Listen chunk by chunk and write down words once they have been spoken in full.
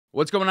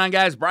What's going on,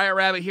 guys? Briar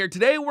Rabbit here.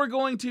 Today we're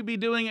going to be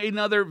doing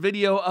another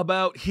video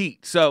about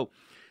heat. So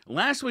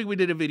last week we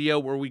did a video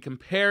where we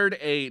compared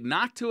a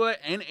Noctua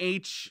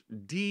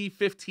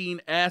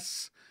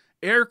NH-D15S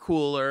air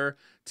cooler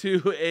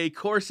to a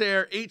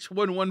Corsair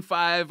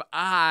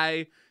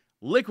H115i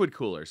liquid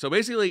cooler. So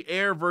basically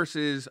air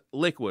versus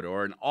liquid,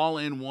 or an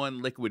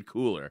all-in-one liquid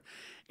cooler.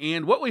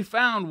 And what we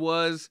found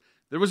was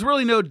there was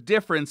really no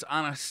difference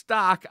on a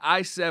stock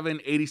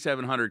i7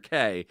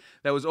 8700K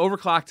that was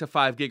overclocked to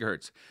 5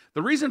 gigahertz.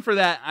 The reason for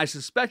that, I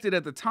suspected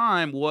at the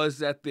time, was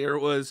that there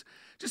was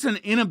just an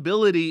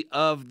inability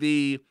of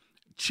the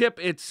chip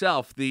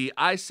itself, the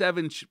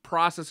i7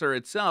 processor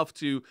itself,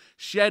 to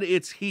shed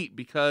its heat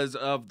because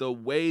of the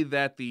way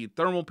that the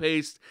thermal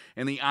paste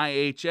and the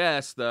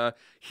IHS, the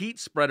heat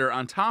spreader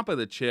on top of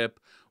the chip,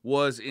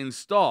 was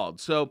installed.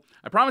 So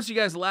I promised you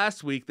guys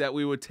last week that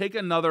we would take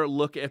another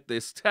look at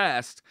this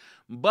test,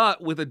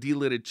 but with a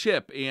delidded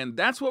chip, and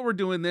that's what we're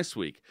doing this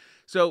week.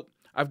 So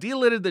I've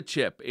delidded the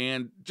chip,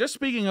 and just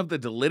speaking of the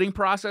delidding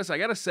process, I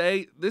gotta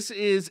say, this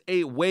is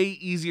a way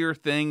easier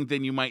thing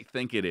than you might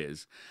think it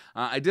is.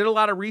 I did a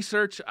lot of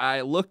research.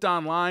 I looked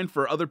online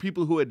for other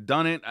people who had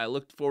done it. I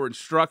looked for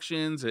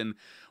instructions and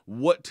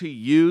what to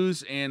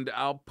use, and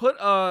I'll put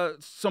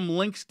some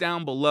links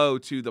down below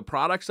to the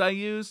products I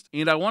used.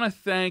 And I want to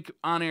thank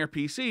On Air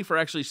PC for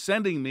actually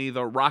sending me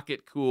the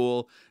Rocket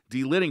Cool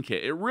delidding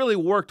kit. It really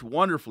worked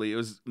wonderfully. It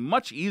was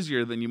much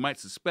easier than you might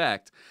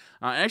suspect.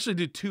 I actually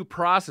did 2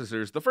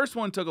 processors. The first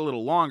one took a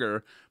little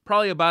longer,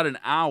 probably about an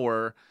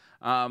hour,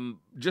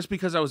 just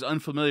because I was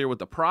unfamiliar with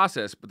the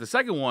process. But the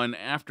second one,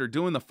 after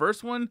doing the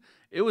first one,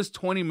 it was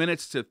 20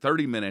 minutes to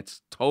 30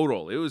 minutes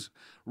total. It was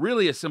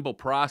really a simple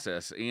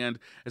process. And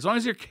as long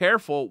as you're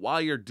careful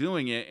while you're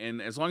doing it,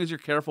 and as long as you're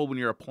careful when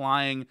you're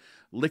applying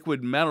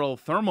liquid metal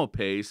thermal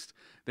paste,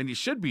 then you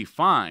should be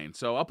fine.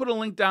 So I'll put a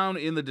link down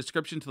in the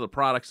description to the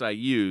products I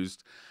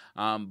used.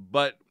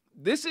 But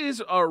this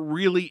is a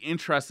really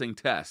interesting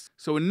test.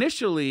 So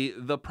initially,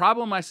 the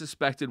problem I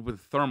suspected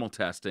with thermal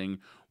testing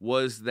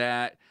was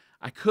that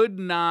I could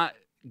not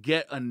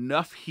get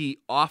enough heat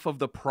off of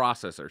the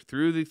processor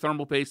through the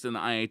thermal paste and the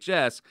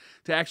IHS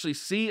to actually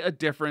see a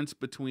difference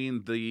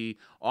between the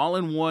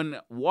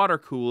all-in-one water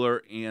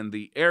cooler and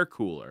the air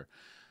cooler.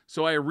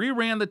 So I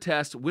reran the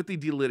test with the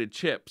delidded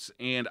chips,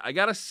 and I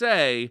gotta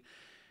say,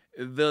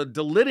 the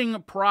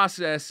delidding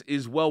process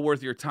is well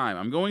worth your time.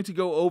 I'm going to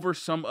go over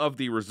some of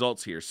the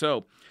results here.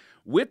 So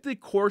with the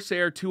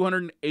Corsair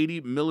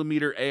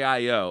 280mm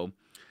AIO,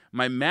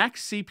 my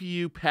max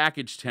CPU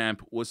package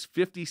temp was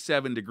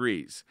 57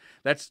 degrees.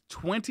 That's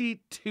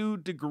 22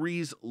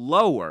 degrees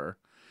lower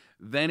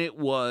than it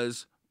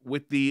was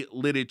with the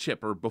lidded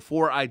chip, or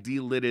before I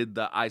delidded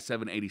the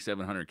i7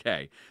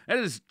 8700K. That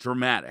is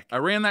dramatic. I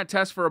ran that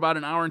test for about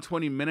an hour and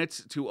 20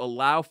 minutes to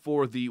allow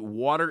for the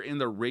water in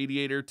the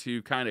radiator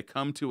to kind of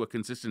come to a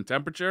consistent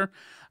temperature.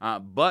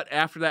 But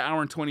after that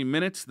hour and 20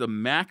 minutes, the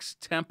max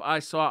temp I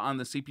saw on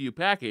the CPU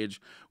package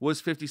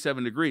was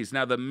 57 degrees.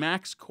 Now, the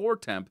max core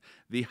temp,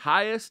 the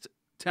highest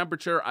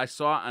temperature I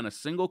saw on a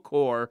single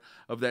core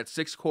of that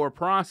 6-core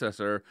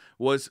processor,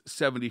 was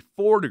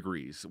 74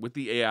 degrees with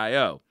the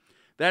AIO.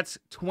 That's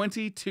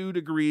 22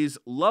 degrees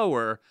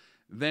lower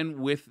than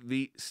with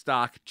the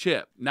stock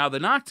chip. Now, the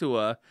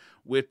Noctua,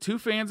 with 2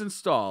 fans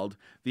installed,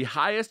 the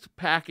highest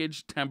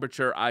package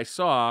temperature I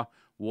saw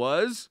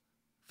was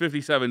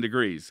 57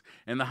 degrees.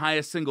 And the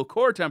highest single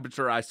core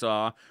temperature I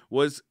saw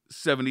was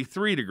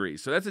 73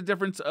 degrees. So that's a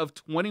difference of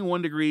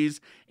 21 degrees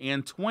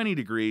and 20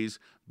 degrees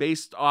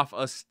based off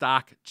a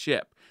stock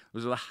chip.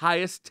 Those are the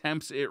highest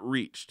temps it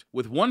reached.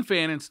 With 1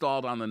 fan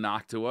installed on the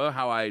Noctua,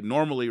 how I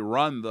normally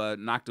run the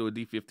Noctua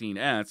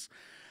D15S,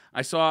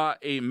 I saw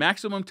a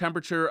maximum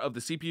temperature of the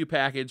CPU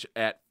package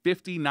at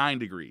 59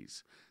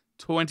 degrees,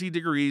 20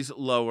 degrees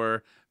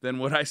lower than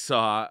what I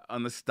saw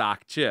on the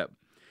stock chip.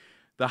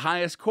 The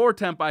highest core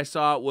temp I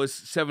saw was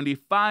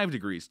 75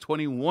 degrees,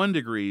 21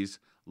 degrees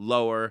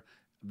lower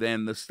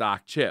than the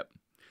stock chip.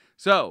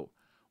 So,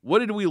 what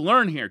did we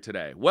learn here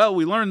today? Well,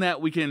 we learned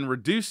that we can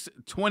reduce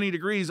 20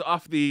 degrees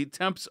off the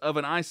temps of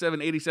an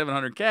i7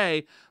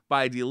 8700K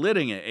by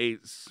delidding it, a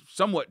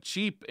somewhat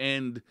cheap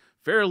and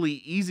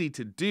fairly easy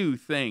to do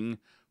thing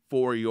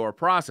for your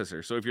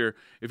processor. So if you're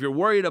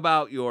worried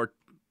about your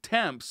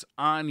temps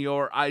on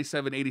your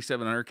i7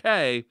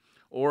 8700K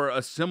or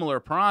a similar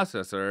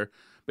processor,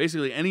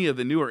 basically any of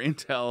the newer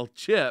Intel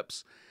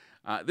chips,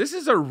 this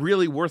is a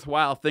really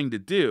worthwhile thing to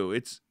do.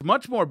 It's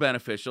much more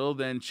beneficial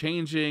than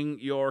changing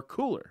your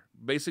cooler.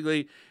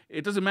 Basically,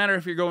 it doesn't matter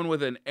if you're going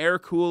with an air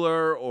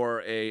cooler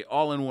or a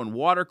all-in-one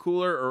water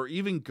cooler, or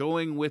even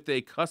going with a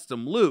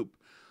custom loop.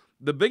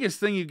 The biggest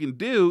thing you can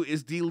do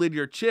is delid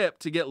your chip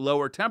to get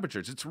lower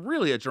temperatures. It's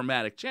really a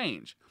dramatic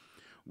change.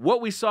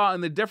 What we saw in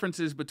the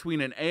differences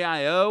between an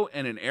AIO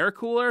and an air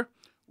cooler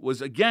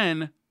was,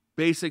 again,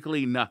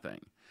 basically nothing.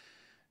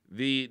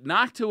 The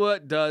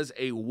Noctua does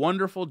a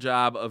wonderful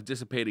job of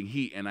dissipating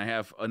heat, and I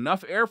have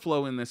enough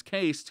airflow in this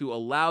case to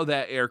allow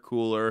that air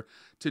cooler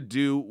to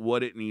do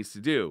what it needs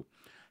to do.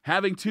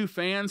 Having two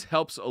fans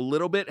helps a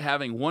little bit.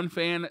 Having one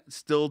fan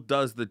still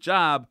does the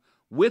job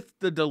with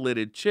the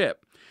Delid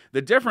chip.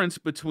 The difference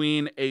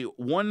between a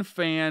one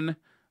fan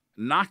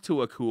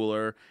Noctua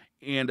cooler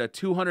and a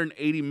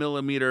 280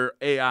 millimeter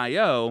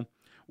AIO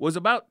was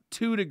about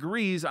 2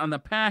 degrees on the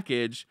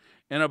package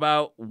and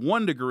about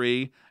 1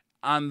 degree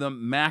on the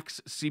max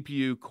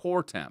CPU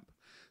core temp.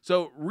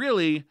 So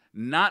really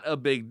not a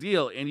big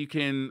deal, and you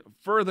can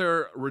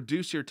further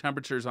reduce your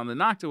temperatures on the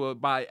Noctua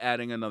by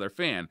adding another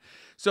fan.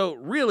 So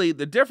really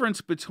the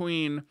difference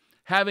between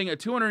having a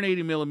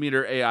 280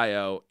 millimeter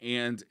AIO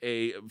and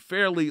a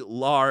fairly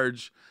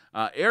large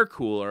air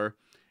cooler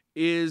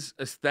is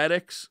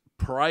aesthetics,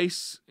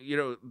 price,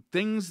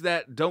 things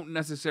that don't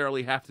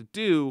necessarily have to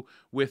do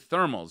with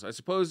thermals. I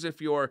suppose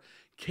if your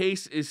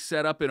case is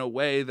set up in a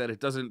way that it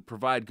doesn't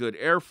provide good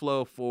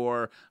airflow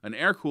for an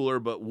air cooler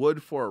but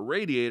would for a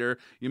radiator,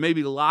 you may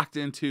be locked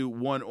into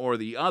one or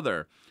the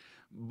other.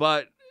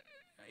 But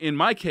in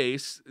my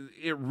case,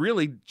 it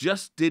really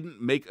just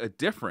didn't make a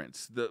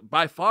difference.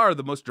 By far,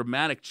 the most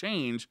dramatic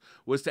change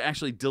was to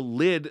actually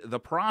delid the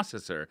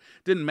processor.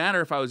 Didn't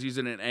matter if I was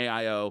using an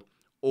AIO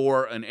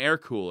or an air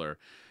cooler.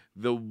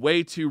 The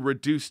way to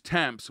reduce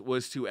temps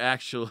was to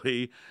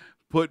actually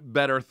put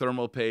better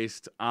thermal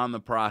paste on the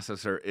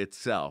processor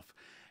itself.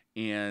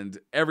 And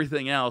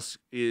everything else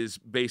is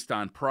based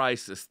on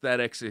price,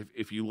 aesthetics.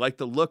 If you like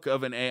the look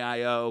of an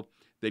AIO,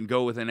 then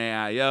go with an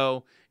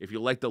AIO. If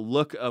you like the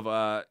look of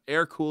a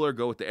air cooler,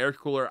 go with the air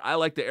cooler. I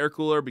like the air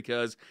cooler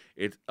because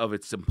of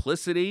its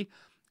simplicity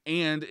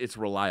and its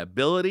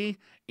reliability,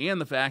 and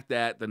the fact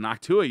that the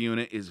Noctua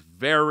unit is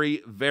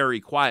very, very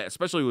quiet,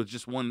 especially with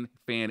just one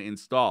fan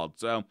installed.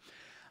 So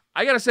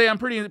I gotta say, I'm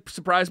pretty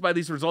surprised by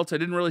these results. I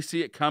didn't really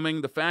see it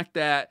coming. The fact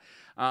that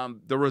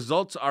the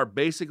results are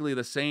basically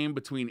the same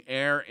between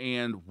air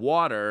and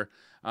water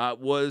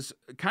was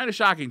kind of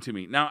shocking to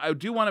me. Now, I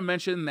do want to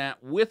mention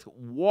that with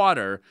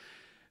water,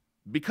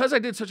 because I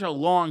did such a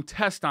long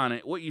test on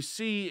it, what you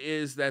see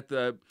is that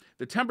the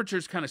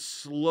temperatures kind of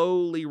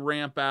slowly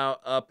ramp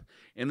up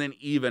and then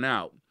even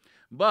out.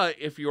 But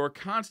if you're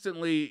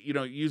constantly,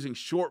 using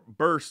short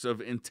bursts of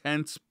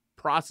intense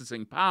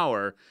processing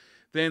power,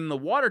 then the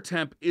water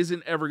temp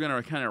isn't ever going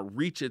to kind of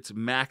reach its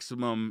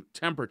maximum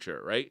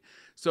temperature, right?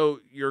 So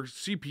your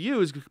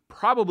CPU is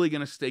probably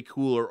going to stay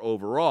cooler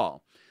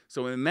overall.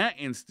 So in that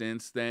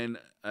instance, then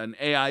an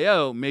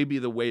AIO may be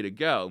the way to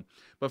go.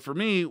 But for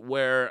me,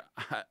 where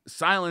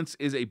silence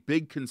is a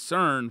big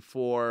concern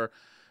for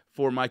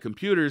my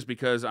computers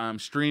because I'm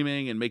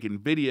streaming and making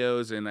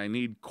videos and I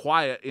need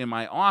quiet in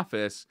my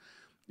office,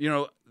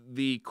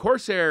 the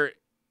Corsair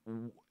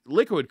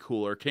liquid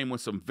cooler came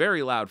with some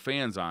very loud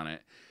fans on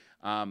it.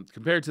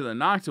 Compared to the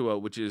Noctua,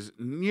 which is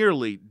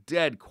nearly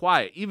dead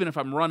quiet, even if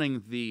I'm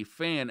running the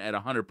fan at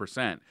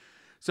 100%.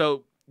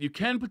 So you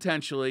can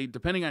potentially,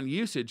 depending on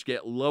usage,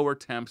 get lower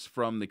temps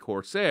from the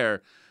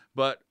Corsair,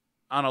 but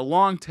on a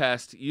long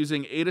test,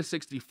 using AIDA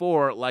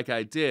 64 like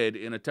I did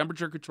in a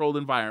temperature-controlled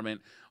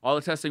environment, all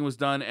the testing was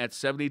done at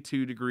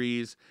 72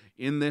 degrees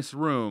in this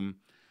room,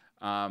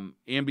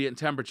 ambient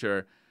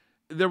temperature,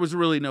 there was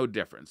really no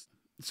difference.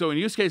 So in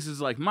use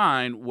cases like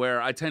mine, where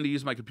I tend to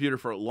use my computer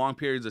for long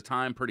periods of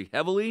time pretty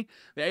heavily,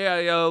 the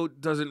AIO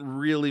doesn't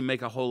really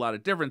make a whole lot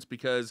of difference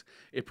because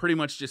it pretty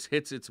much just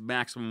hits its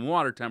maximum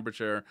water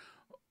temperature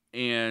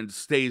and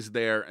stays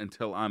there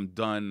until I'm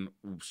done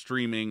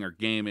streaming or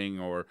gaming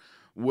or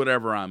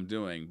whatever I'm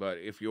doing. But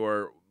if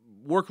your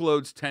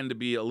workloads tend to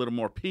be a little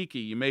more peaky,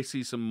 you may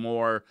see some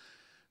more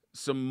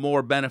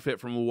benefit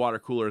from a water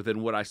cooler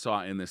than what I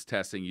saw in this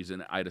testing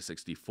using AIDA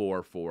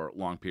 64 for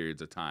long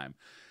periods of time.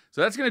 So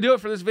that's going to do it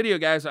for this video,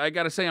 guys. I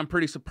got to say I'm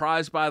pretty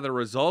surprised by the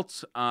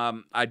results.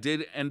 I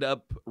did end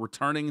up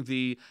returning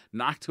the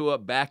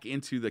Noctua back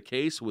into the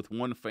case with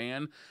one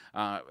fan.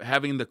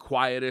 Having the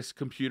quietest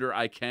computer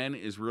I can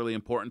is really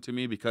important to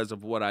me because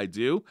of what I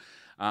do.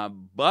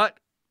 But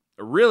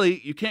really,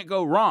 you can't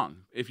go wrong.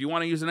 If you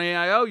want to use an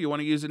AIO, you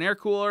want to use an air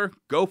cooler,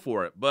 go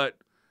for it. But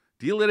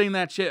delidding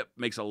that chip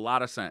makes a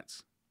lot of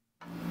sense.